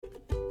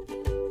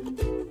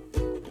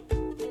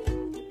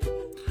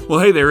Well,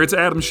 hey there, it's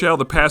Adam Shell,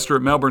 the pastor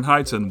at Melbourne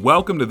Heights, and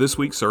welcome to this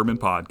week's Sermon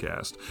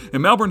Podcast.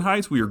 In Melbourne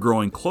Heights, we are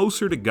growing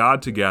closer to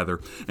God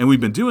together, and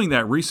we've been doing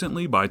that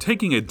recently by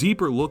taking a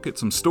deeper look at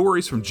some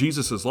stories from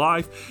Jesus'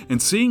 life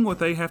and seeing what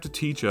they have to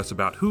teach us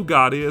about who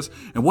God is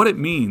and what it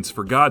means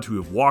for God to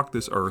have walked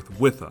this earth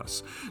with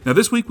us. Now,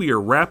 this week we are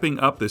wrapping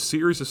up this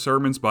series of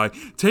sermons by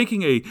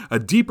taking a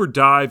deeper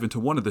dive into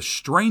one of the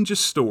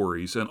strangest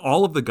stories in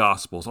all of the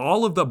Gospels,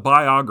 all of the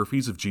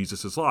biographies of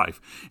Jesus'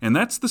 life, and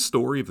that's the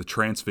story of the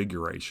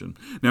Transfiguration.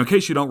 Now, in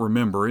case you don't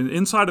remember,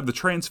 inside of the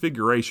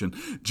Transfiguration,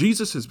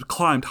 Jesus has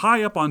climbed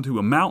high up onto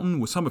a mountain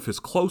with some of his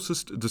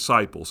closest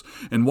disciples.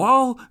 And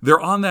while they're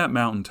on that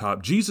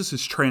mountaintop, Jesus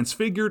is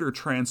transfigured or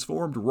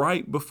transformed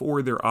right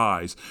before their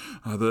eyes.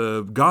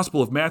 The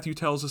Gospel of Matthew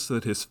tells us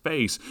that his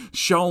face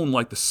shone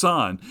like the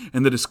sun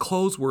and that his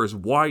clothes were as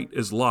white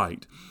as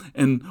light.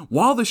 And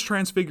while this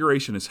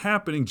transfiguration is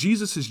happening,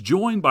 Jesus is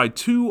joined by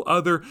two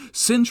other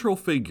central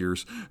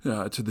figures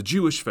to the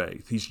Jewish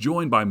faith. He's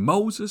joined by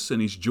Moses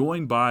and he's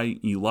joined by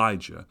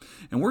Elijah.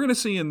 And we're going to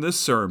see in this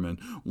sermon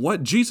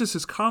what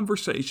Jesus'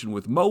 conversation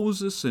with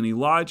Moses and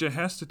Elijah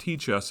has to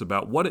teach us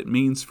about what it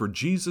means for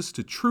Jesus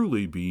to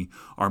truly be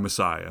our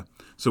Messiah.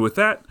 So with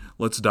that,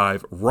 let's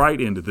dive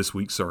right into this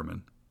week's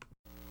sermon.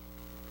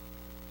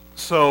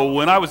 So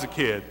when I was a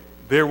kid,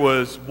 there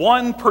was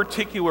one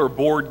particular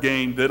board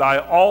game that I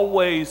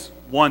always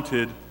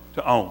wanted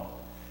to own.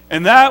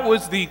 And that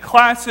was the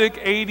classic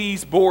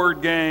 80s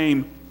board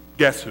game,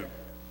 Guess Who?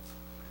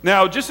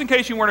 Now, just in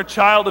case you weren't a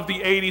child of the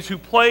 80s who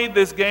played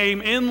this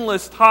game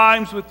endless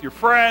times with your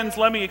friends,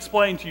 let me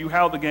explain to you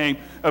how the game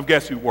of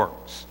Guess Who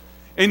works.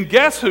 In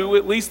Guess Who,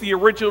 at least the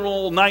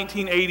original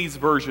 1980s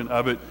version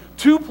of it,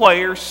 two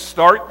players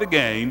start the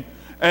game,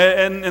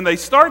 and they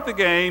start the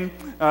game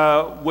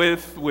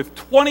with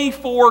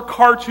 24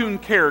 cartoon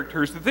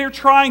characters that they're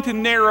trying to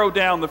narrow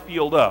down the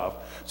field of.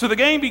 So the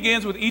game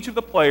begins with each of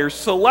the players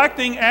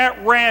selecting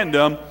at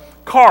random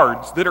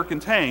cards that are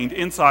contained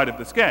inside of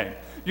this game.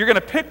 You're going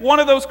to pick one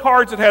of those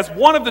cards that has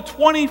one of the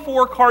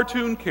 24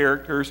 cartoon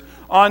characters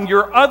on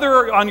your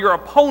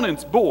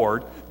opponent's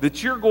board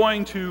that you're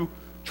going to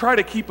try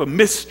to keep a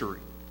mystery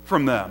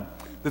from them,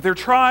 that they're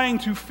trying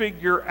to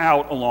figure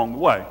out along the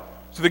way.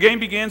 So the game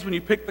begins when you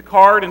pick the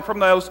card, and from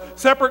those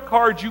separate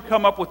cards you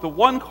come up with the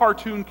one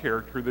cartoon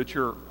character that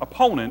your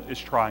opponent is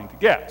trying to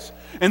guess.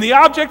 And the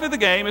object of the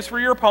game is for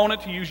your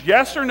opponent to use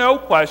yes or no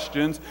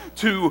questions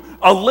to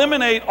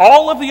eliminate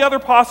all of the other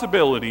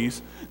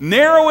possibilities,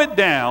 narrow it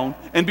down,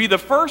 and be the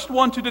first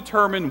one to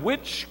determine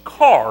which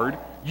card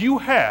you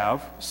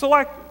have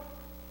selected.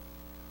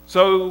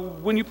 So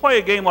when you play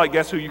a game like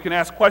Guess Who, you can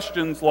ask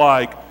questions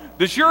like,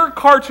 does your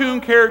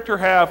cartoon character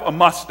have a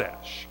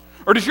mustache?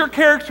 Or does your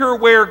character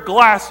wear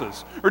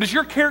glasses? Or does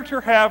your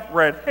character have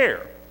red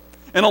hair?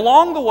 And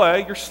along the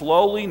way, you're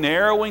slowly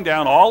narrowing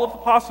down all of the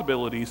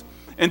possibilities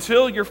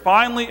until you're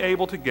finally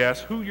able to guess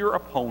who your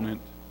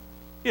opponent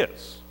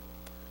is.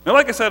 Now,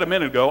 like I said a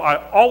minute ago,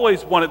 I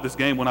always wanted this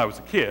game when I was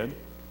a kid,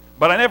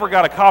 but I never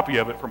got a copy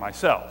of it for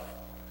myself.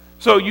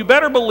 So you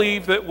better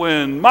believe that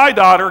when my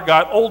daughter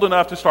got old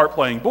enough to start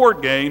playing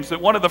board games,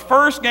 that one of the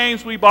first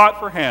games we bought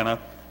for Hannah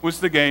was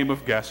the game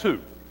of Guess Who.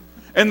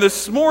 And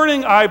this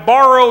morning, I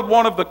borrowed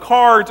one of the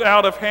cards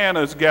out of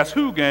Hannah's Guess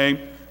Who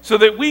game so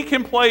that we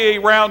can play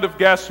a round of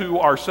Guess Who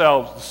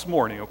ourselves this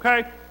morning,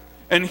 okay?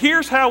 And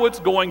here's how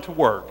it's going to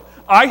work.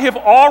 I have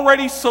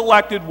already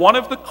selected one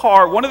of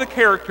the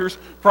characters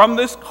from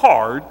this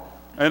card,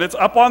 and it's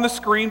up on the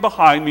screen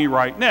behind me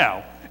right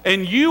now.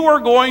 And you are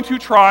going to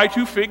try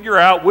to figure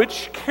out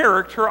which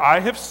character I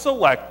have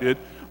selected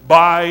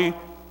by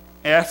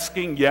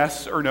asking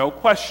yes or no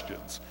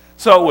questions.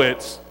 So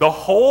it's the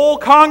whole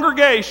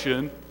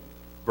congregation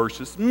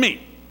versus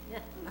me.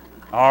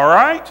 All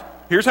right?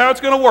 Here's how it's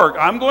going to work.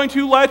 I'm going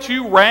to let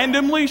you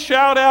randomly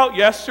shout out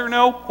yes or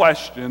no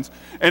questions.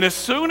 And as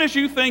soon as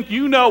you think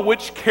you know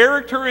which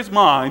character is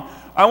mine,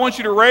 I want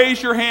you to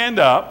raise your hand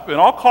up, and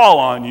I'll call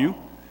on you.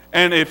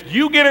 And if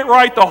you get it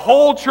right, the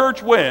whole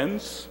church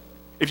wins.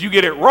 If you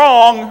get it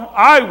wrong,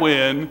 I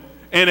win.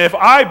 And if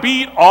I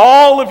beat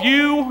all of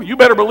you, you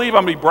better believe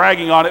I'm going to be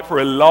bragging on it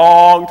for a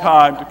long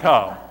time to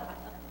come.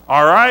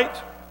 All right?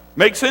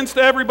 Make sense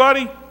to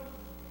everybody?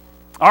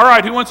 All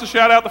right, who wants to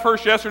shout out the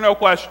first yes or no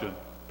question?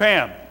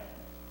 Pam.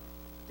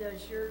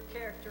 Does your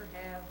character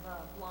have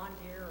blonde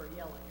hair or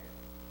yellow hair?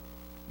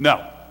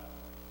 No.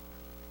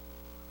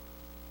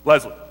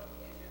 Leslie. Is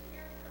your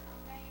character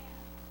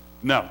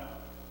a man? No.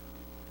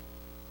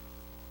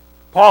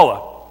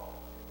 Paula.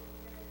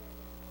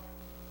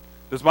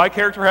 Does my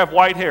character have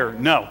white hair?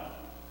 No.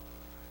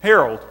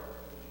 Harold.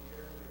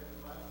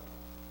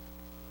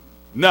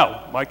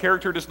 No, my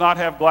character does not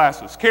have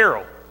glasses.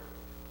 Carol.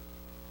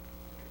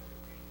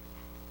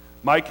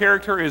 My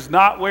character is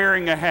not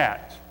wearing a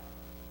hat.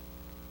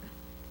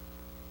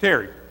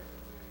 Terry.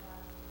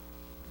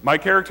 My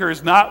character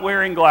is not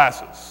wearing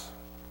glasses.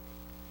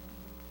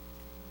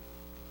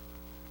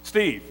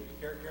 Steve. Does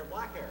your character have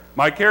black hair?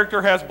 My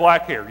character has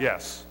black hair,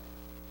 yes.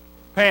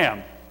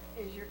 Pam.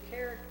 Is your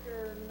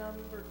character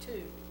number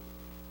 2?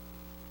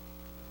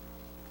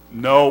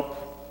 Nope.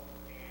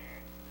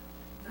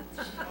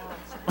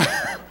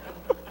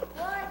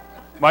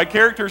 My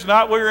character's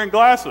not wearing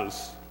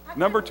glasses. I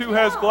Number couldn't 2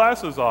 has tell.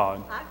 glasses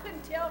on. I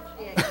couldn't tell if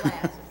she had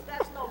glasses.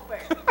 That's no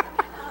fair.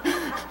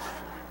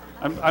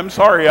 I'm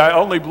sorry, I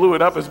only blew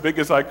it up as big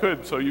as I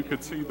could so you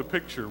could see the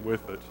picture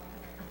with it.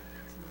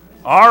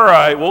 All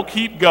right, we'll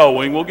keep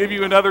going. We'll give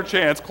you another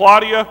chance.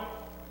 Claudia?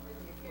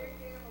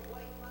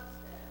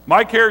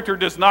 My character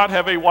does not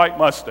have a white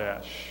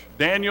mustache.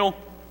 Daniel?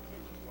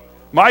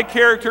 My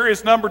character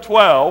is number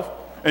 12.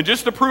 And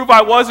just to prove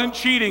I wasn't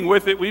cheating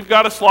with it, we've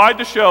got a slide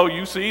to show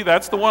you. See,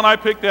 that's the one I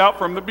picked out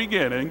from the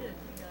beginning.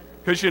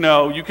 Because,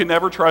 you can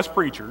never trust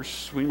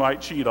preachers. We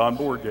might cheat on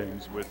board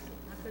games with you.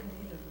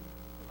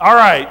 All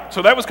right,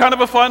 so that was kind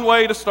of a fun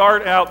way to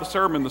start out the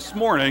sermon this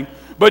morning.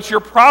 But you're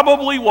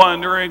probably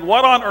wondering,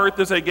 what on earth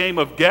does a game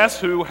of Guess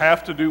Who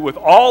have to do with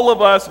all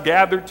of us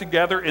gathered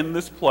together in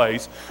this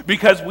place?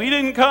 Because we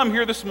didn't come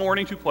here this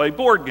morning to play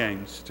board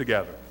games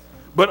together.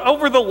 But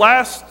over the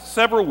last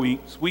several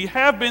weeks, we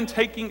have been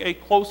taking a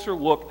closer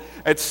look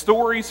at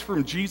stories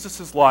from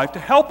Jesus' life to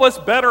help us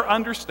better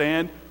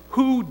understand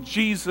who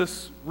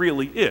Jesus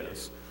really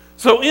is.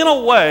 So in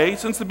a way,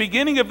 since the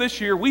beginning of this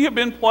year, we have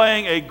been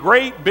playing a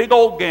great big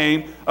old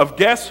game of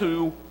Guess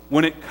Who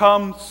when it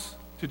comes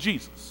to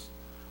Jesus.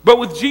 But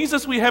with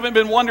Jesus, we haven't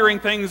been wondering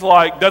things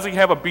like, does he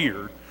have a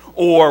beard?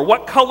 Or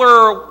what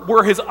color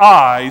were his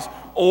eyes?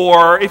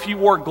 Or if he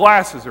wore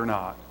glasses or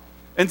not.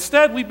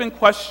 Instead, we've been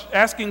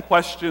asking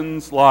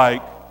questions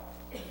like,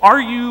 are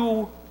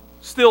you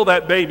still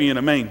that baby in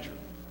a manger?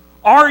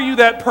 Are you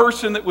that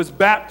person that was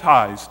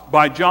baptized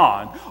by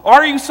John?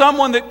 Are you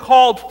someone that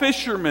called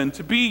fishermen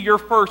to be your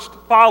first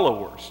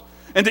followers?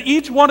 And to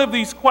each one of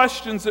these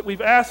questions that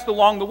we've asked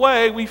along the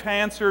way, we've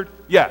answered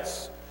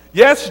yes.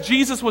 Yes,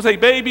 Jesus was a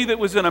baby that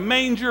was in a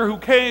manger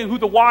who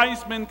the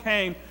wise men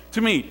came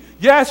to meet.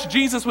 Yes,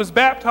 Jesus was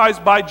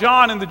baptized by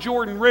John in the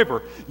Jordan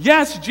River.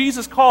 Yes,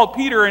 Jesus called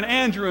Peter and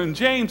Andrew and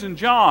James and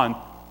John,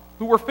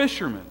 who were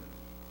fishermen,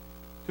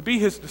 to be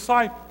his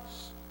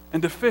disciples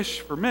and to fish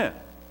for men.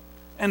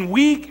 And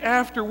week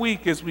after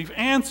week, as we've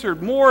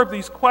answered more of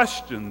these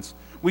questions,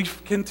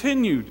 we've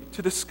continued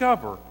to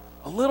discover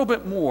a little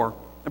bit more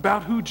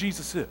about who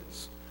Jesus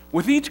is.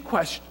 With each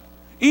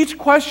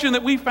question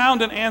that we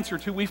found an answer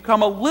to, we've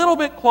come a little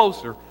bit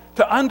closer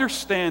to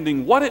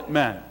understanding what it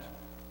meant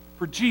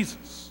for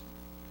Jesus,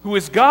 who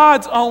is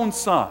God's own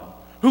Son,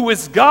 who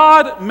is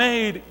God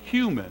made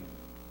human,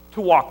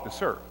 to walk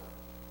this earth.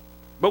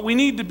 But we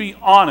need to be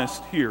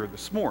honest here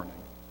this morning.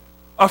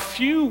 A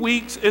few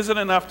weeks isn't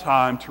enough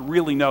time to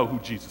really know who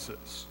Jesus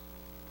is.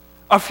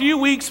 A few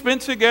weeks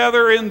spent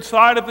together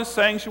inside of the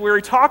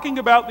sanctuary talking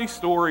about these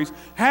stories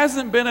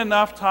hasn't been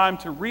enough time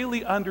to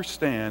really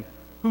understand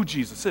who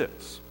Jesus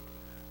is.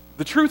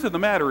 The truth of the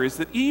matter is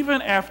that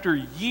even after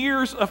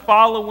years of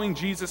following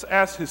Jesus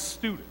as his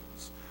students,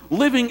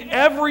 living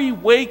every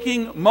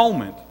waking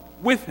moment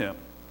with him,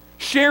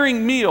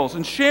 sharing meals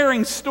and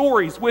sharing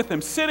stories with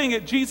him, sitting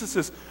at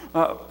Jesus'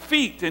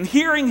 feet and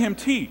hearing him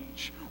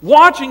teach,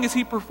 watching as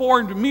he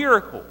performed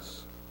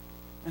miracles,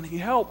 and he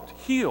helped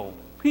heal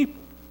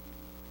people.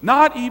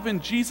 Not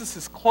even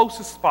Jesus'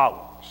 closest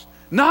followers,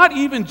 not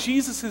even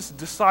Jesus'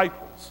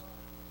 disciples,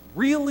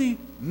 really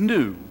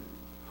knew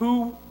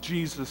who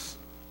Jesus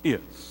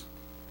is.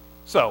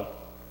 So,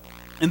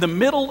 in the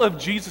middle of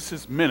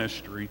Jesus'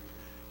 ministry,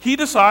 he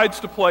decides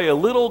to play a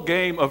little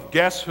game of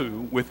Guess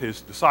Who with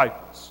his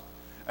disciples.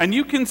 And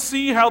you can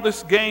see how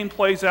this game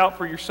plays out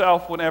for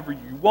yourself whenever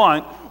you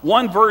want.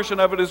 One version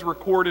of it is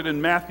recorded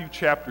in Matthew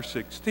chapter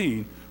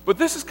 16. But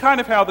this is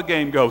kind of how the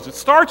game goes. It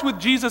starts with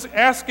Jesus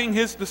asking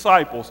his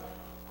disciples,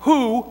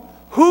 who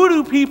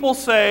do people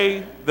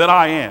say that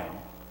I am?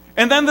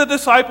 And then the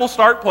disciples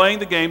start playing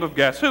the game of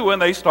Guess Who, and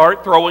they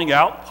start throwing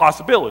out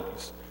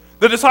possibilities.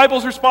 The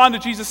disciples respond to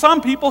Jesus,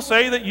 some people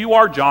say that you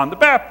are John the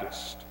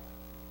Baptist.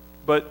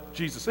 But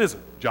Jesus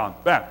isn't John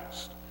the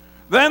Baptist.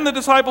 Then the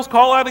disciples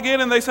call out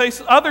again and they say,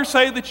 others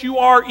say that you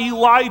are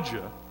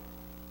Elijah.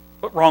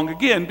 But wrong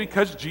again,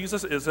 because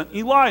Jesus isn't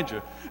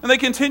Elijah. And they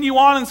continue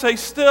on and say,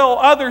 still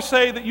others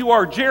say that you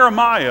are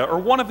Jeremiah or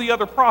one of the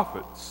other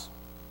prophets.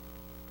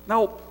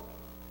 No,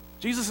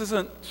 Jesus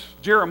isn't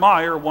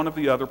Jeremiah or one of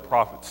the other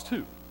prophets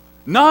too.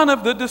 None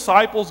of the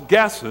disciples'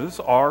 guesses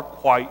are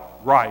quite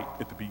right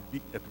at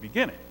the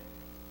beginning.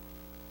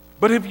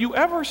 But have you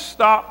ever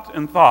stopped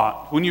and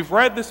thought, when you've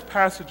read this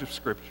passage of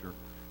Scripture,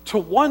 to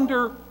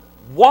wonder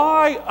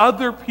why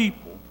other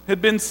people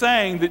had been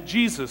saying that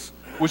Jesus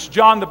was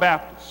John the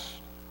Baptist,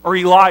 or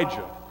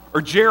Elijah,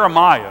 or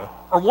Jeremiah,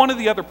 or one of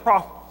the other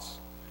prophets?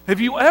 Have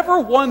you ever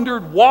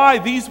wondered why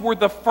these were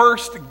the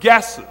first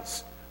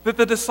guesses that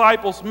the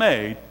disciples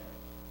made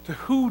to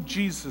who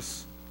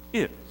Jesus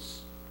is?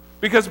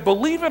 Because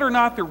believe it or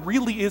not, there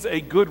really is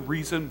a good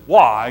reason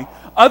why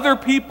other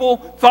people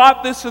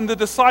thought this and the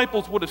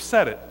disciples would have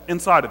said it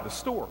inside of the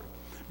story.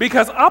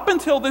 Because up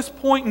until this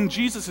point in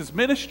Jesus'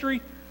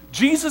 ministry,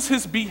 Jesus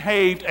has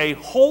behaved a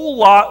whole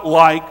lot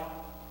like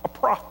a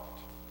prophet.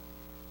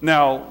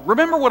 Now,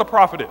 remember what a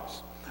prophet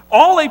is.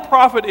 All a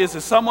prophet is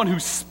someone who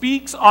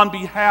speaks on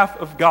behalf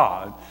of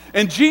God.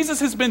 And Jesus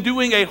has been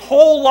doing a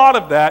whole lot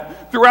of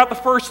that throughout the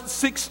first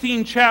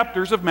 16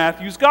 chapters of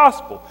Matthew's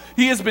gospel.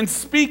 He has been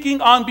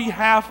speaking on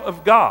behalf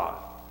of God.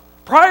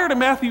 Prior to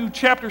Matthew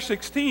chapter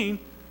 16,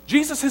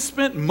 Jesus has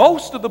spent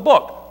most of the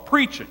book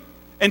preaching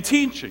and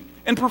teaching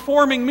and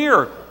performing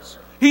miracles.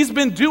 He's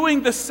been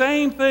doing the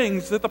same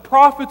things that the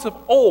prophets of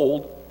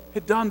old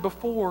had done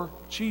before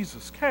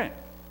Jesus came.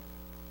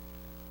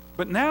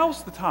 But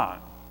now's the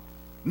time.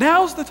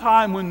 Now's the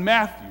time when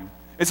Matthew,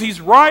 as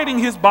he's writing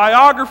his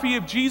biography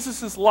of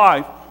Jesus'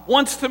 life,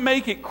 wants to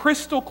make it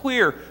crystal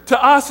clear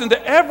to us and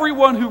to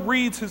everyone who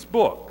reads his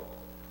book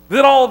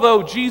that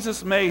although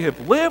Jesus may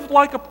have lived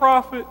like a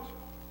prophet,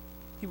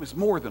 he was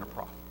more than a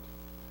prophet.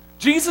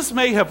 Jesus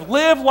may have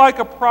lived like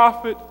a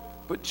prophet,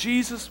 but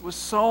Jesus was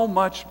so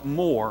much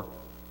more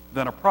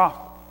than a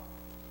prophet.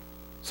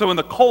 So in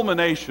the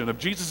culmination of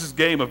Jesus'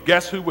 game of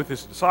guess who with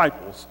his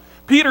disciples,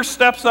 Peter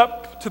steps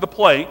up to the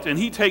plate and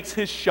he takes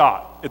his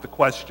shot at the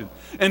question.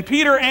 And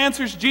Peter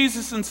answers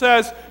Jesus and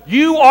says,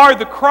 "You are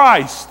the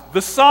Christ,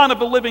 the Son of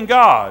the living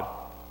God."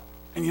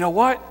 And you know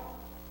what?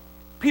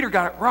 Peter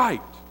got it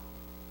right.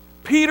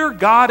 Peter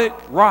got it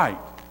right.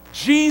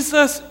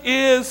 Jesus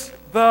is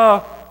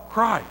the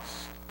Christ.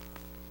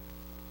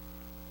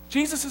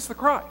 Jesus is the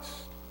Christ.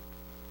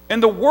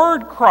 And the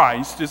word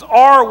Christ is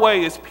our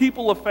way as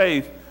people of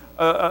faith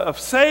of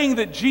saying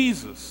that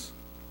Jesus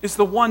is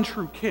the one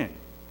true King.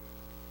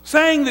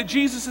 Saying that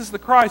Jesus is the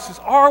Christ is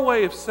our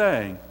way of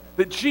saying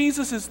that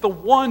Jesus is the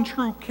one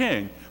true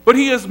King. But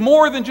he is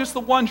more than just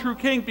the one true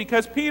King,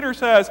 because Peter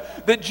says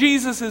that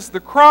Jesus is the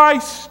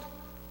Christ,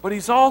 but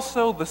he's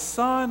also the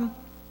Son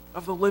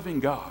of the living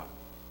God.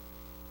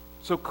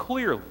 So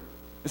clearly,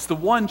 it's the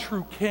one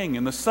true King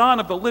and the Son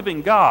of the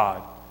living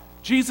God.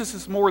 Jesus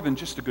is more than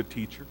just a good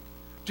teacher.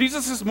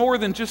 Jesus is more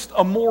than just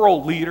a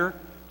moral leader.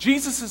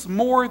 Jesus is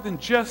more than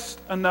just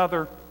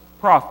another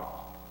prophet.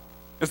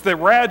 As the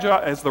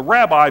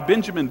rabbi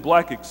Benjamin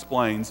Bleck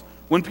explains,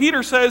 when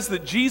Peter says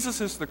that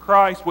Jesus is the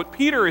Christ, what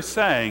Peter is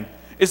saying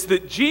is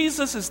that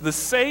Jesus is the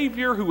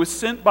Savior who was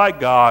sent by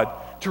God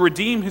to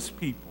redeem his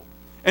people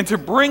and to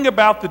bring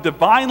about the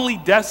divinely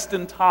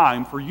destined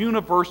time for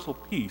universal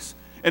peace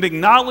and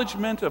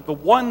acknowledgement of the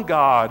one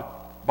God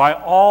by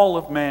all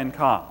of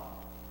mankind.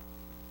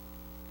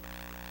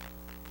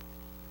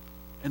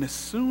 And as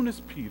soon as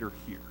Peter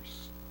hears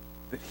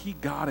that he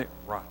got it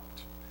right,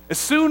 as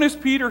soon as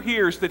Peter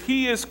hears that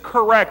he is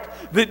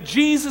correct, that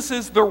Jesus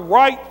is the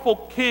rightful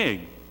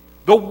King,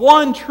 the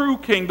one true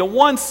King, the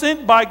one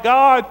sent by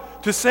God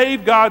to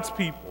save God's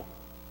people,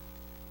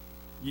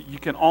 you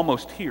can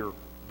almost hear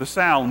the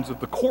sounds of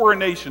the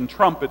coronation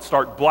trumpet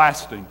start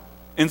blasting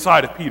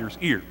inside of Peter's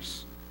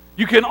ears.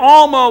 You can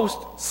almost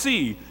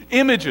see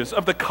images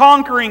of the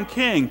conquering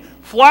king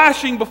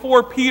flashing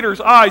before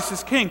Peter's eyes,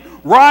 his king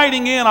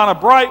riding in on a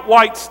bright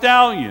white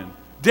stallion,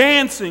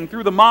 dancing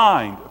through the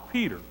mind of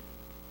Peter.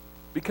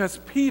 Because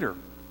Peter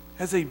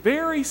has a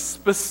very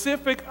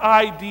specific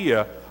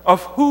idea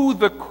of who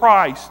the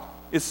Christ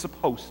is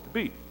supposed to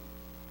be.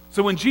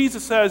 So when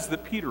Jesus says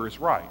that Peter is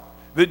right,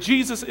 that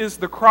Jesus is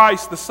the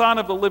Christ, the Son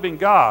of the living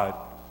God,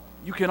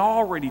 you can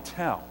already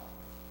tell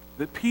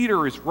that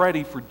Peter is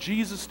ready for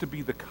Jesus to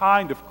be the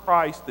kind of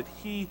Christ that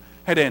he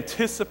had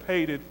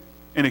anticipated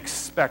and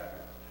expected.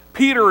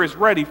 Peter is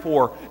ready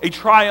for a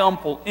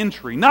triumphal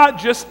entry, not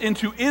just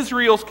into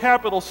Israel's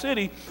capital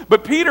city,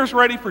 but Peter's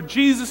ready for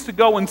Jesus to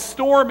go and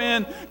storm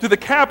in to the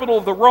capital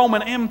of the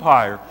Roman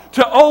Empire,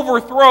 to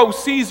overthrow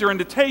Caesar and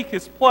to take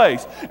his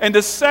place, and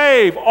to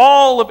save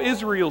all of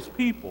Israel's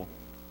people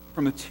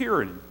from the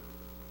tyranny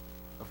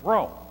of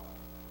Rome.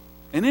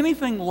 And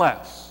anything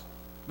less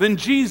than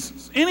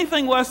Jesus,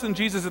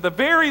 at the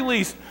very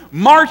least,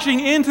 marching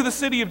into the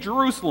city of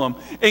Jerusalem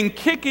and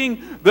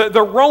kicking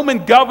the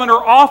Roman governor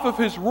off of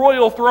his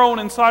royal throne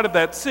inside of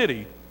that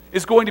city,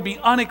 is going to be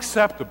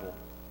unacceptable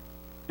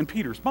in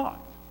Peter's mind.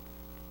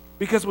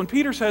 Because when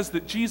Peter says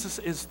that Jesus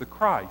is the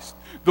Christ,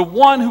 the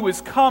one who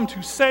has come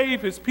to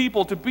save his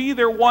people, to be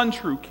their one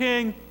true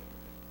King,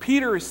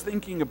 Peter is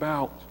thinking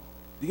about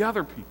the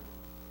other people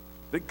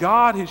that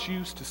God has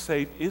used to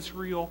save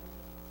Israel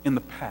in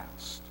the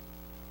past.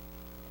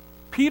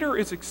 Peter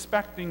is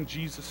expecting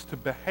Jesus to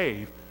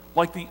behave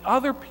like the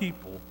other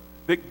people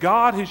that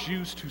God has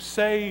used to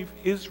save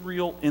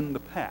Israel in the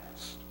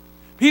past.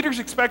 Peter's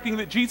expecting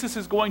that Jesus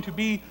is going to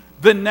be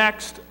the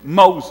next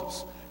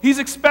Moses. He's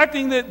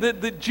expecting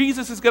that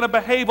Jesus is going to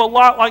behave a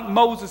lot like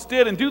Moses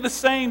did and do the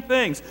same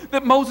things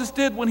that Moses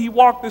did when he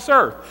walked this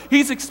earth.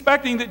 He's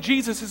expecting that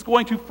Jesus is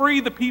going to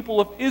free the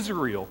people of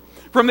Israel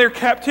from their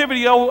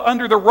captivity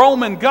under the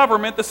Roman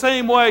government the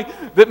same way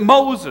that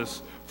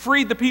Moses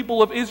freed the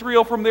people of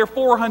Israel from their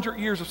 400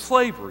 years of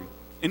slavery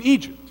in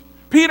Egypt.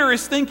 Peter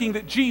is thinking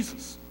that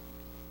Jesus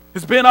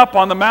has been up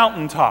on the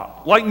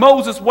mountaintop, like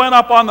Moses went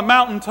up on the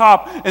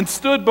mountaintop and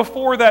stood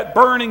before that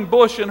burning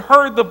bush and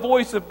heard the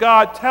voice of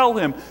God tell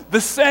him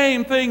the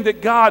same thing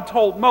that God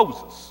told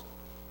Moses.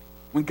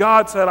 When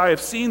God said, "I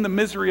have seen the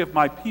misery of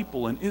my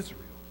people in Israel.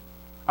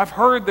 I've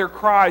heard their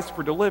cries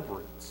for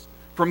deliverance,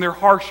 from their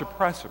harsh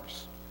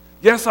oppressors.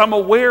 Yes, I'm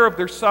aware of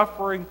their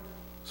suffering,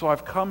 so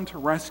I've come to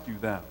rescue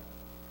them.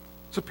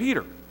 So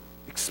Peter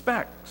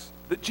expects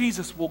that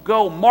Jesus will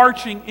go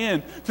marching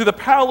in to the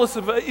palace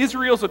of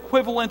Israel's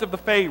equivalent of the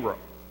Pharaoh,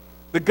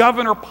 the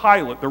governor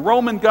Pilate, the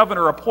Roman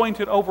governor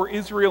appointed over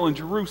Israel and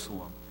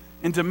Jerusalem,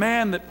 and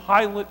demand that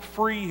Pilate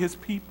free his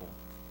people,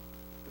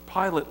 that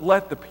Pilate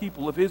let the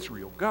people of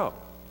Israel go.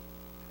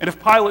 And if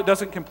Pilate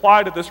doesn't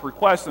comply to this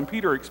request, then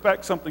Peter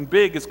expects something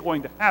big is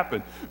going to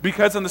happen.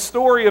 Because in the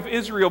story of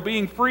Israel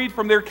being freed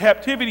from their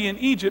captivity in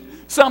Egypt,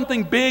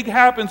 something big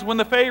happens when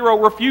the Pharaoh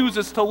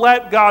refuses to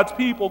let God's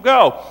people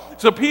go.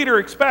 So Peter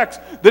expects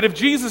that if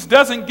Jesus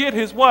doesn't get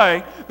his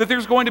way, that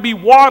there's going to be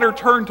water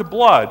turned to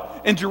blood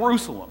in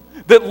Jerusalem,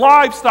 that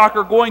livestock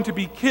are going to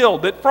be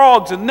killed, that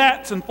frogs and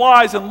gnats and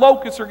flies and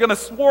locusts are going to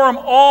swarm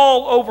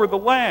all over the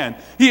land.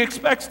 He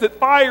expects that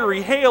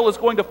fiery hail is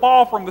going to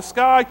fall from the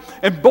sky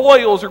and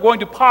boils are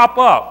going to pop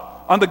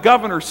up on the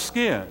governor's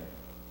skin.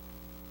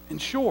 In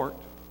short,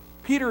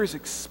 Peter is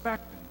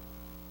expecting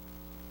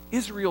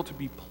Israel to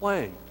be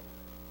plagued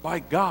by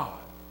God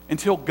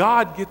until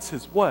God gets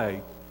his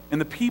way and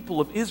the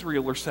people of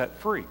Israel are set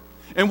free.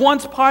 And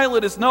once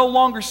Pilate is no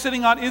longer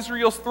sitting on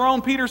Israel's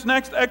throne, Peter's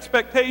next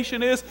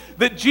expectation is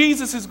that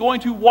Jesus is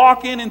going to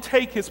walk in and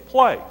take his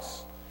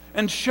place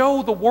and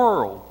show the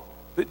world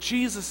that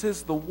Jesus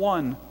is the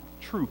one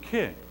true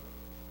king.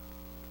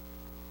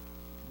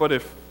 But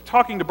if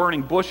talking to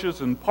burning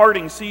bushes and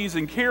parting seas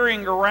and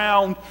carrying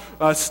around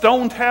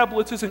stone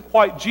tablets isn't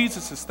quite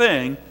Jesus'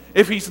 thing,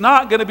 if he's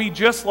not going to be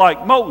just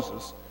like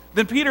Moses,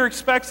 then Peter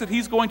expects that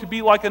he's going to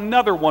be like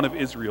another one of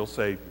Israel's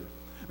saviors.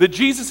 That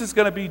Jesus is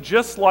going to be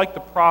just like the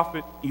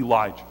prophet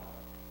Elijah.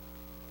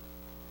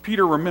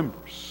 Peter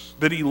remembers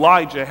that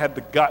Elijah had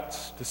the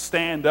guts to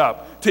stand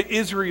up to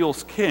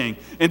Israel's king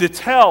and to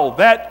tell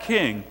that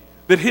king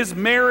that his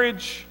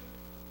marriage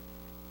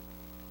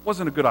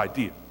wasn't a good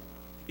idea.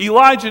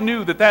 Elijah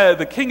knew that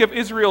the king of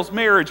Israel's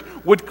marriage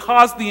would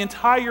cause the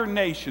entire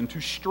nation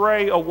to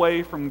stray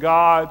away from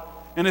God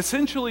and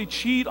essentially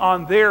cheat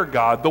on their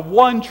God, the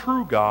one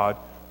true God,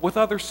 with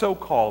other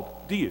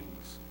so-called deities.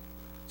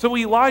 So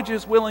Elijah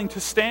is willing to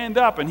stand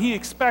up, and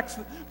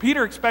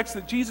Peter expects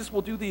that Jesus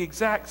will do the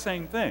exact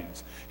same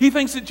things. He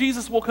thinks that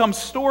Jesus will come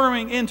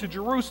storming into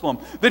Jerusalem,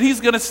 that he's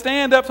going to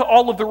stand up to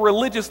all of the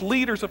religious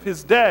leaders of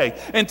his day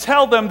and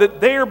tell them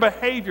that their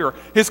behavior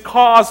has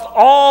caused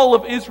all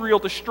of Israel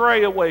to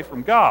stray away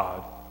from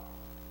God,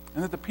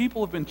 and that the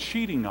people have been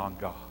cheating on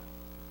God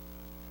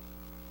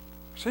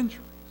for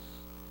centuries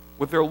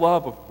with their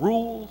love of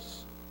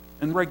rules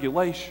and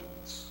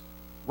regulations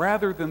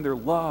rather than their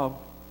love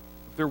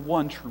their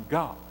one true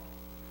God.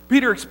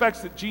 Peter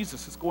expects that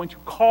Jesus is going to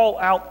call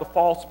out the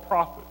false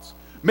prophets,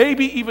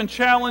 maybe even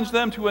challenge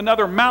them to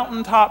another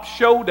mountaintop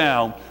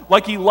showdown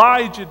like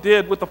Elijah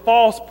did with the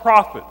false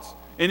prophets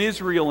in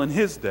Israel in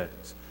his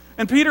days.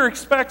 And Peter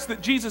expects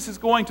that Jesus is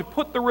going to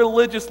put the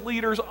religious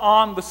leaders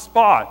on the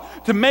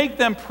spot to make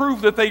them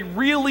prove that they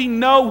really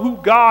know who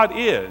God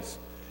is.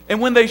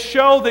 And when they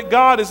show that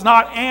God is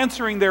not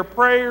answering their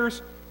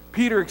prayers,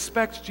 Peter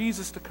expects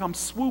Jesus to come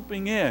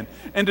swooping in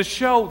and to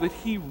show that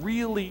he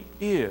really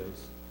is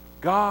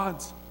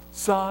God's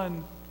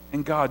Son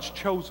and God's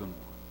chosen one.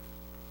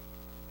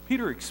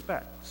 Peter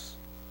expects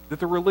that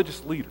the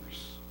religious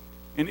leaders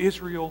in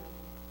Israel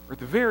are at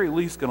the very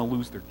least going to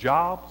lose their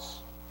jobs.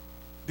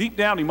 Deep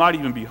down, he might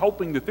even be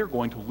hoping that they're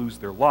going to lose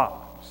their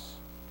lives.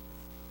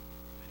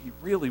 He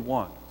really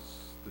wants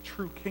the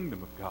true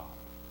kingdom of God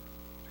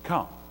to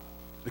come.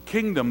 The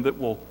kingdom that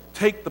will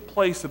take the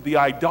place of the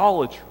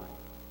idolatry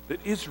that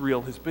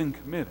Israel has been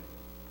committing.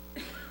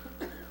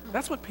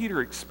 That's what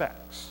Peter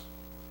expects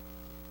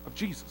of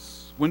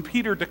Jesus. When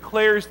Peter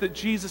declares that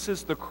Jesus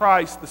is the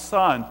Christ, the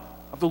Son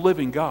of the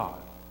living God,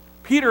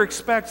 Peter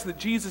expects that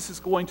Jesus is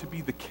going to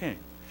be the king.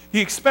 He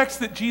expects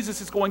that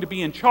Jesus is going to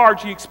be in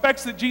charge. He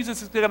expects that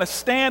Jesus is going to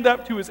stand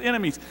up to his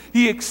enemies.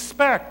 He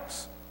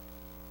expects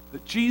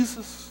that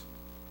Jesus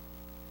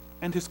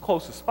and his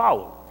closest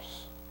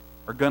followers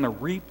are going to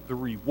reap the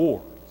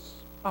rewards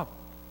of it.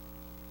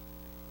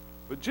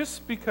 But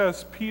just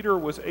because Peter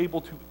was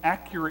able to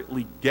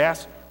accurately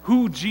guess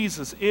who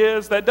Jesus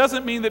is, that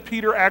doesn't mean that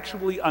Peter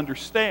actually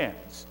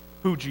understands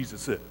who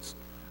Jesus is.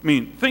 I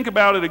mean, think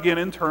about it again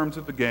in terms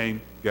of the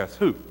game Guess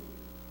Who.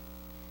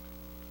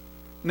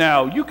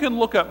 Now, you can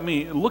look at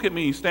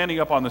me standing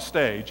up on the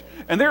stage,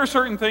 and there are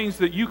certain things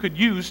that you could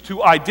use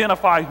to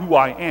identify who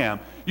I am.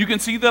 You can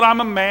see that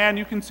I'm a man,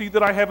 you can see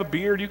that I have a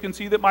beard, you can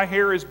see that my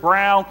hair is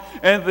brown,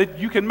 and that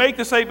you can make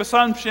the safe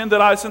assumption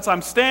that since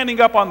I'm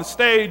standing up on the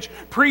stage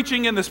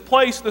preaching in this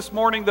place this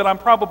morning, that I'm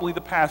probably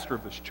the pastor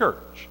of this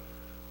church.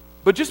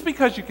 But just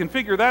because you can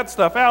figure that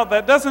stuff out,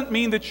 that doesn't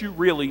mean that you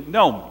really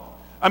know me.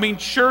 I mean,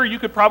 sure, you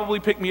could probably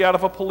pick me out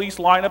of a police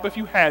lineup if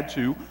you had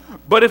to,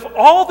 but if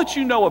all that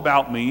you know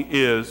about me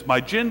is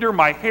my gender,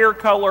 my hair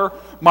color,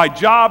 my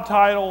job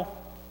title,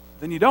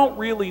 then you don't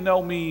really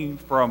know me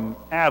from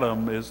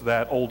Adam, as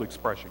that old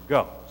expression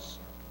goes.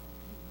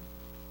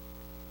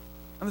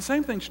 And the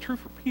same thing's true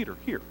for Peter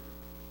here.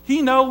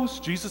 He knows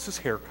Jesus'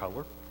 hair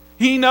color.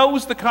 He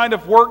knows the kind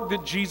of work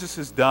that Jesus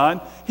has done.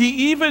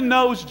 He even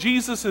knows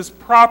Jesus'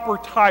 proper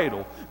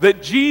title,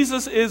 that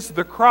Jesus is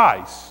the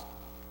Christ.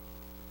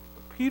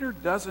 But Peter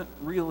doesn't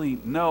really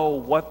know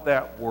what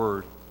that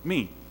word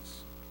means.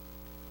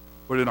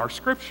 But in our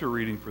scripture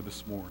reading for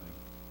this morning,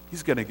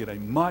 he's going to get a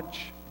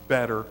much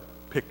better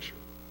picture.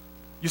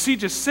 You see,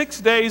 just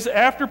 6 days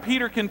after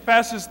Peter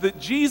confesses that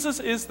Jesus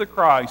is the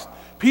Christ,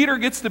 Peter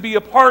gets to be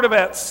a part of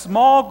that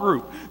small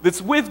group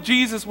that's with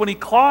Jesus when he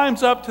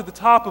climbs up to the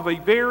top of a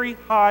very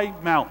high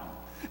mountain.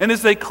 And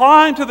as they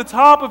climb to the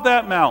top of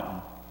that mountain,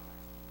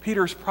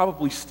 Peter's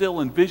probably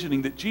still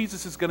envisioning that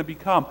Jesus is going to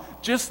become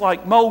just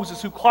like Moses,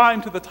 who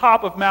climbed to the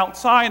top of Mount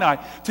Sinai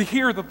to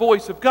hear the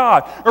voice of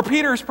God. Or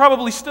Peter is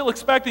probably still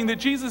expecting that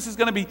Jesus is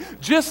going to be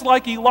just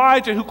like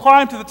Elijah, who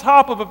climbed to the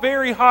top of a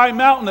very high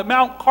mountain at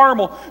Mount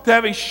Carmel to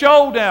have a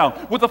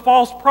showdown with the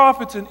false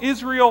prophets in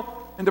Israel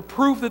and to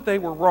prove that they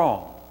were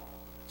wrong.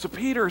 So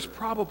Peter is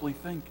probably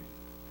thinking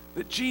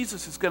that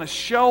Jesus is going to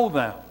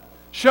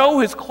show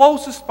his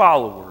closest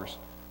followers,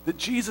 that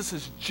Jesus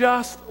is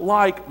just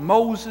like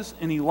Moses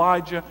and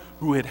Elijah,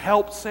 who had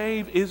helped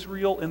save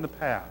Israel in the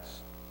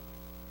past.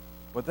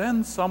 But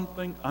then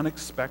something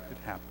unexpected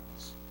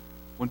happens.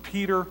 When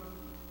Peter,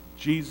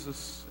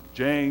 Jesus,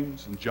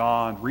 James, and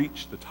John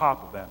reach the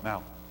top of that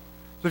mountain.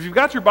 So if you've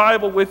got your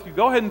Bible with you,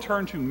 go ahead and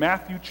turn to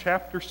Matthew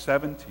chapter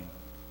 17.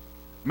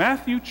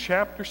 Matthew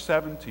chapter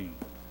 17.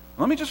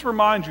 Let me just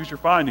remind you as you're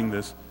finding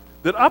this,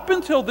 that up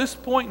until this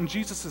point in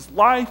Jesus'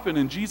 life and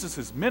in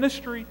Jesus'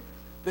 ministry,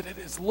 that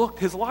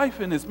his life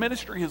and his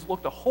ministry has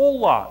looked a whole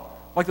lot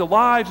like the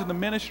lives and the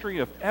ministry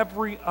of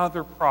every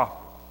other prophet.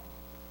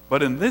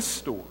 But in this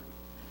story,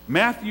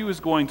 Matthew is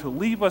going to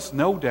leave us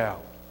no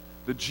doubt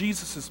that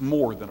Jesus is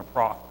more than a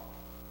prophet.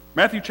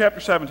 Matthew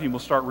chapter 17, we'll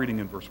start reading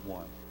in verse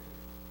 1.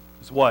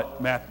 This is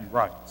what Matthew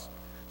writes.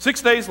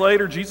 6 days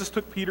later, Jesus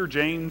took Peter,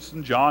 James,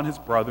 and John, his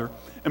brother,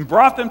 and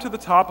brought them to the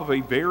top of a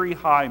very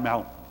high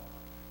mountain.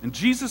 And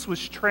Jesus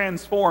was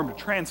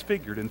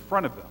transfigured in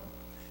front of them.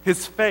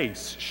 His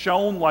face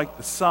shone like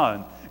the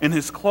sun, and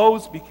his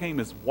clothes became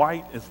as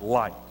white as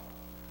light.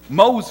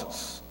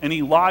 Moses and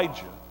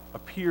Elijah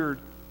appeared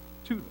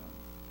to them,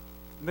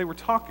 and they were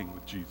talking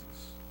with Jesus.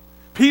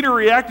 Peter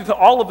reacted to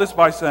all of this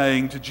by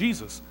saying to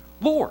Jesus,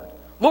 Lord,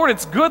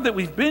 it's good that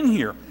we've been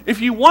here.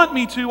 If you want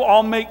me to,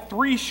 I'll make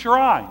 3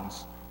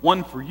 shrines,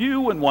 one for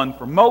you, and one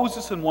for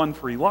Moses, and one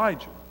for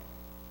Elijah.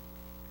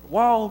 But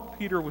while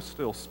Peter was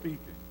still speaking,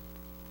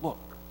 look,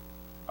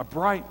 a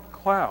bright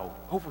cloud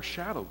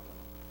overshadowed them.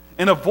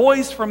 And a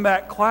voice from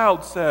that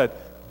cloud said,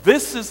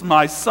 This is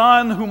my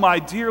son whom I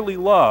dearly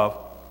love.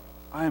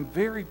 I am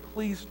very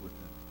pleased with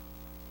him.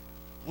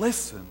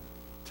 Listen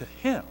to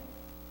him.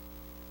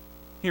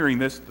 Hearing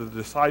this, the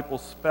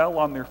disciples fell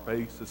on their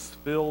faces,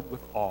 filled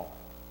with awe.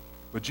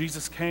 But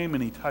Jesus came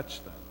and he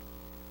touched them.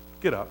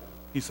 Get up,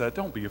 he said,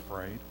 don't be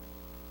afraid.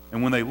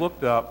 And when they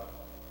looked up,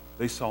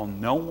 they saw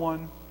no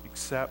one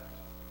except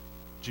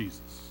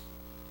Jesus.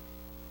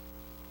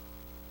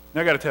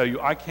 Now I got to tell you,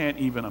 I can't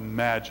even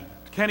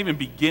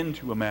begin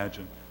to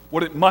imagine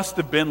what it must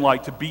have been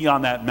like to be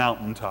on that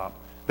mountaintop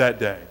that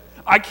day.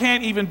 I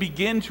can't even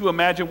begin to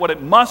imagine what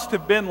it must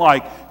have been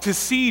like to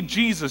see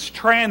Jesus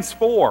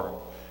transformed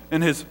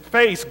and his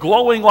face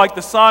glowing like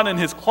the sun and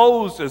his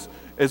clothes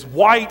as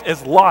white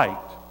as light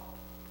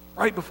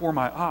right before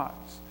my eyes.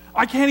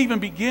 I can't even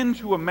begin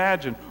to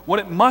imagine what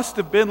it must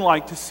have been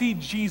like to see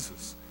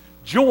Jesus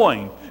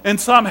joined in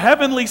some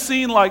heavenly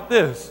scene like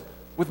this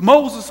with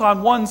Moses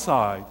on one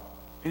side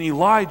and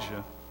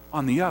Elijah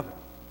on the other.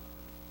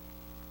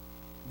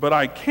 But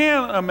I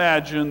can't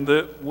imagine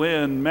that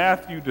when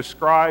Matthew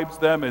describes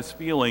them as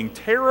feeling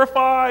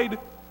terrified,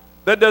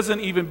 that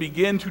doesn't even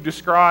begin to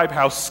describe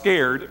how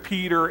scared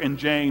Peter and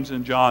James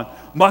and John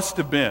must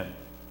have been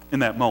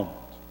in that moment.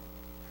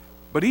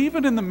 But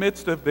even in the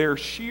midst of their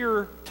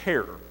sheer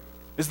terror,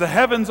 as the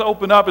heavens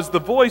open up, as the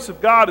voice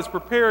of God is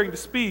preparing to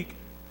speak,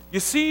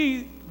 you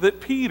see that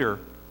Peter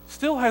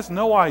still has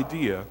no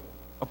idea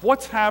of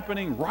what's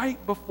happening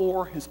right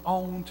before his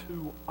own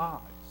 2 eyes.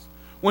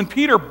 When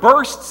Peter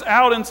bursts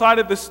out inside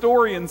of this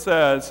story and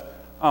says,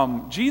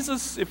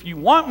 Jesus, if you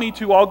want me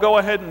to, I'll go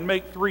ahead and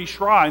make 3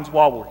 shrines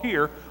while we're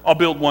here. I'll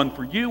build one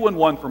for you and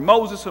one for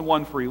Moses and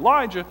one for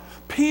Elijah.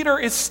 Peter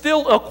is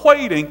still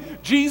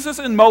equating Jesus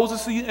and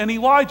Moses and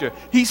Elijah.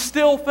 He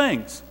still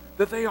thinks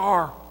that they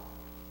are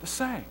the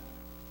same.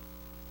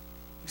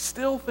 He's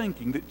still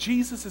thinking that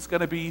Jesus is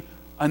going to be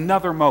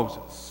another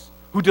Moses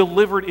who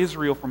delivered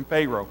Israel from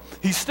Pharaoh.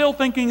 He's still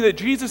thinking that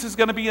Jesus is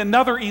going to be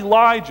another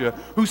Elijah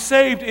who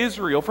saved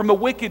Israel from the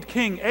wicked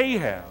king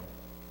Ahab.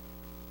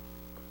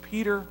 But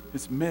Peter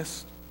has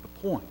missed the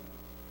point.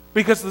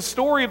 Because the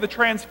story of the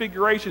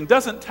Transfiguration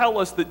doesn't tell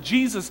us that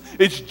Jesus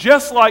is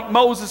just like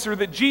Moses or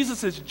that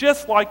Jesus is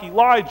just like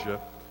Elijah.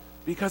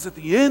 Because at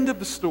the end of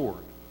the story,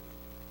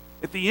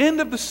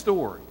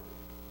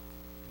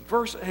 in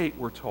verse 8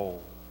 we're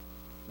told,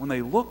 when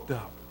they looked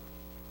up,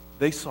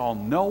 they saw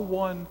no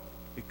one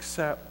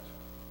except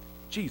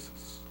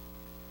Jesus.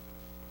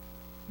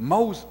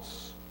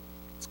 Moses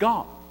is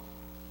gone.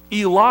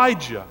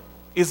 Elijah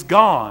is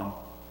gone,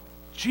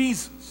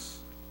 Jesus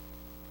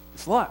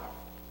is left.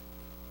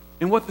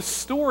 And what the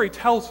story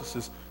tells us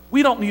is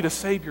we don't need a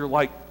Savior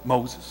like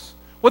Moses.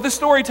 What the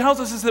story tells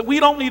us is that we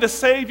don't need a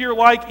Savior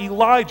like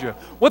Elijah.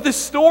 What the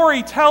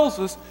story tells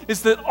us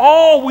is that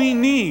all we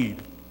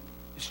need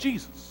is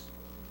Jesus.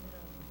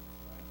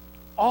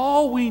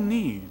 All we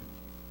need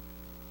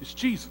is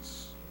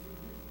Jesus.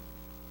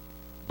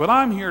 But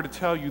I'm here to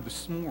tell you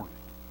this morning,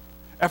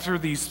 after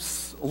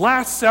these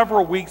last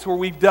several weeks where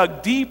we've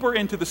dug deeper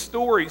into the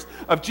stories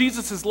of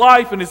Jesus'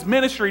 life and his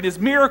ministry and his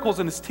miracles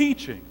and his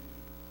teaching,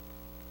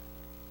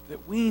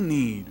 that we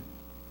need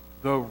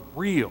the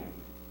real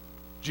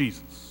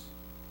Jesus.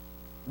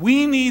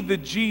 We need the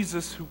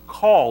Jesus who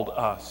called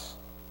us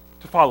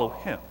to follow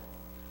him.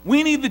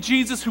 We need the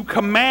Jesus who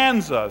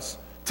commands us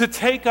to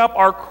take up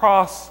our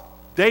cross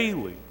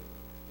daily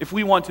if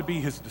we want to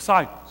be his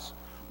disciples.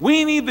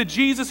 We need the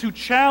Jesus who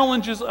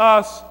challenges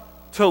us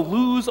to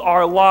lose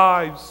our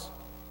lives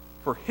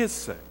for his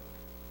sake.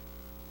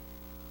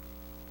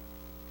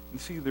 You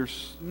see,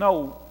 there's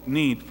no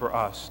need for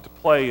us to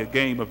play a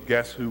game of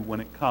guess who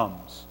when it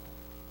comes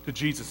to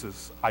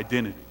Jesus'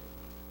 identity,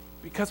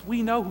 because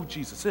we know who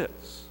Jesus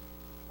is.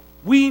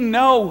 We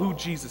know who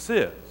Jesus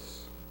is.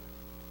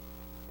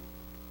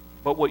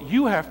 But what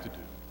you have to do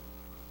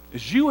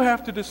is you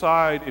have to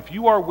decide if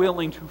you are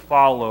willing to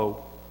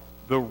follow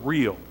the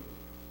real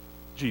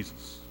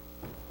Jesus.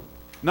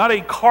 Not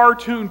a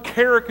cartoon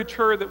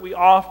caricature that we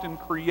often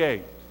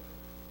create.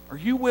 Are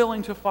you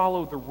willing to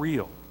follow the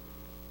real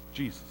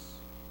Jesus?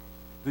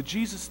 The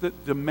Jesus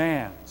that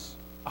demands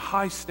a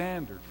high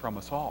standard from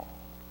us all.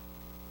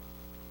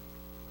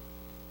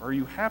 Are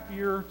you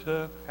happier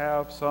to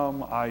have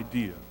some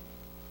idea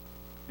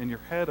in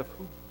your head of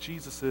who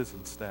Jesus is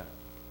instead?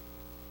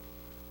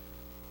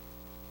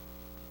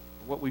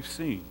 What we've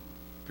seen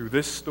through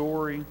this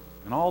story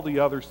and all the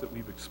others that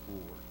we've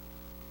explored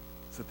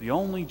is that the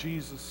only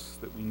Jesus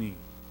that we need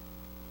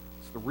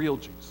is the real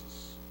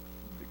Jesus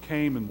that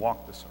came and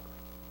walked this earth.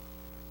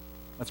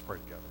 Let's pray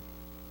together.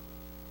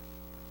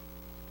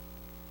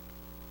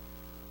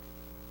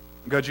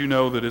 God, you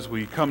know that as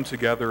we come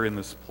together in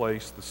this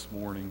place this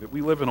morning, that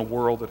we live in a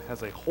world that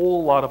has a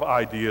whole lot of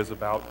ideas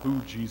about who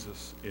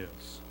Jesus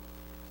is.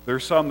 There are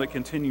some that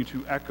continue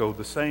to echo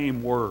the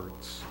same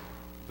words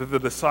that the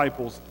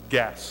disciples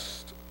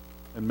guessed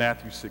in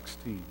Matthew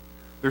 16.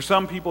 There's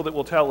some people that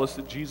will tell us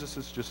that Jesus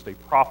is just a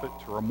prophet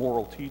or a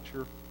moral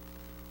teacher,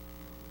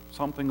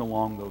 something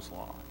along those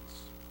lines.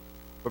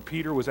 But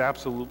Peter was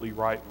absolutely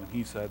right when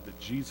he said that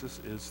Jesus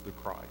is the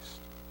Christ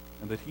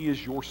and that he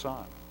is your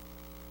Son.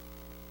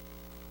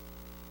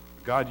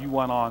 God, you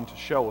went on to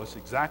show us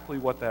exactly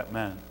what that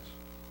meant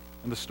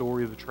in the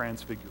story of the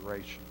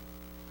Transfiguration.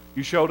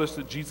 You showed us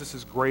that Jesus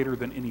is greater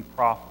than any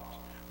prophet,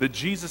 that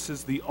Jesus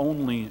is the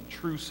only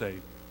true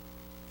Savior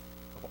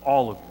of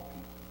all of your people.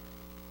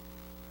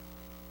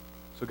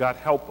 So God,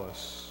 help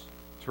us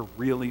to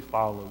really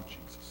follow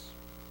Jesus.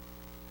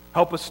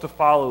 Help us to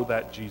follow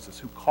that Jesus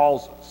who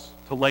calls us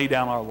to lay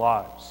down our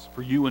lives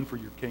for you and for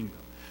your kingdom.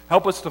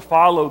 Help us to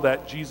follow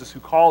that Jesus who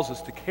calls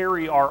us to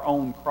carry our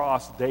own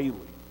cross daily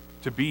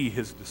to be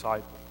his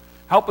disciple.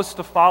 Help us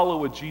to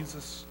follow a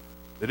Jesus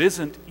that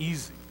isn't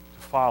easy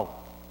to follow,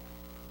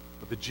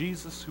 but the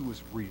Jesus who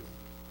is real,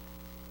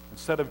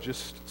 instead of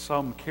just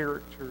some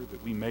character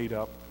that we made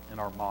up in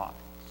our minds.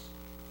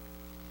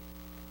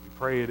 We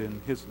pray it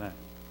in his name.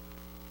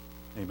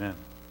 Amen.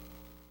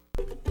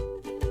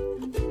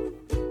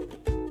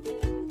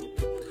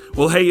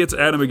 Well, hey, it's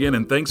Adam again,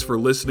 and thanks for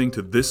listening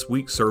to this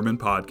week's sermon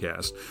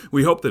podcast.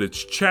 We hope that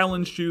it's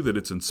challenged you, that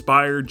it's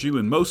inspired you,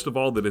 and most of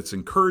all, that it's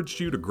encouraged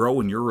you to grow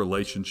in your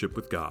relationship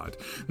with God.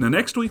 Now,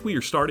 next week, we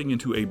are starting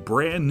into a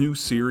brand new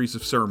series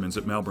of sermons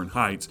at Melbourne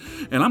Heights,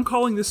 and I'm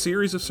calling this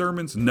series of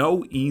sermons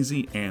No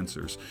Easy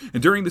Answers.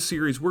 And during the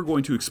series, we're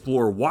going to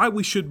explore why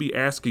we should be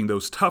asking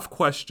those tough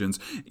questions,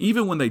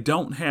 even when they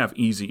don't have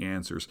easy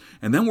answers.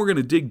 And then we're going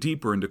to dig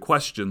deeper into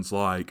questions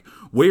like,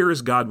 where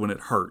is God when it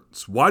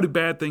hurts? Why do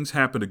bad things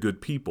happen to good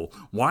people?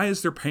 Why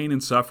is there pain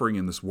and suffering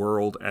in this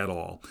world at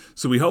all?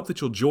 So we hope that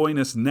you'll join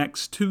us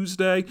next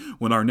Tuesday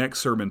when our next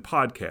sermon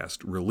podcast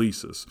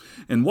releases.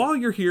 And while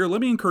you're here,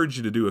 let me encourage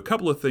you to do a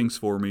couple of things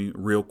for me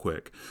real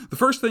quick. The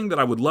first thing that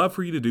I would love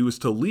for you to do is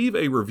to leave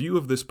a review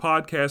of this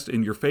podcast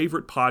in your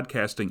favorite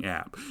podcasting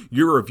app.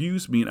 Your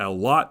reviews mean a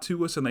lot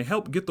to us, and they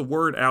help get the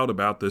word out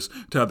about this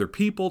to other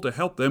people to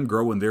help them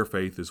grow in their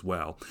faith as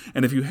well.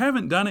 And if you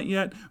haven't done it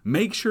yet,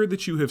 make sure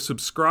that you have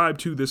subscribed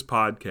to this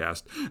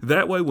podcast.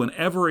 That way,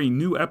 whenever a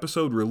new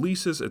episode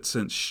releases, it's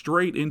sent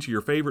straight into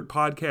your favorite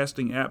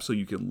podcasting app so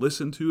you can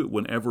listen to it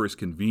whenever is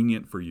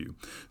convenient for you.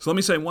 So let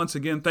me say once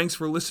again, thanks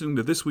for listening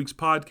to this week's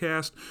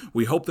podcast.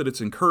 We hope that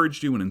it's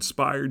encouraged you and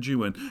inspired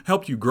you and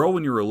helped you grow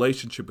in your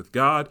relationship with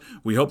God.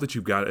 We hope that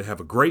have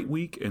a great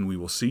week, and we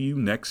will see you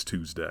next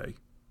Tuesday.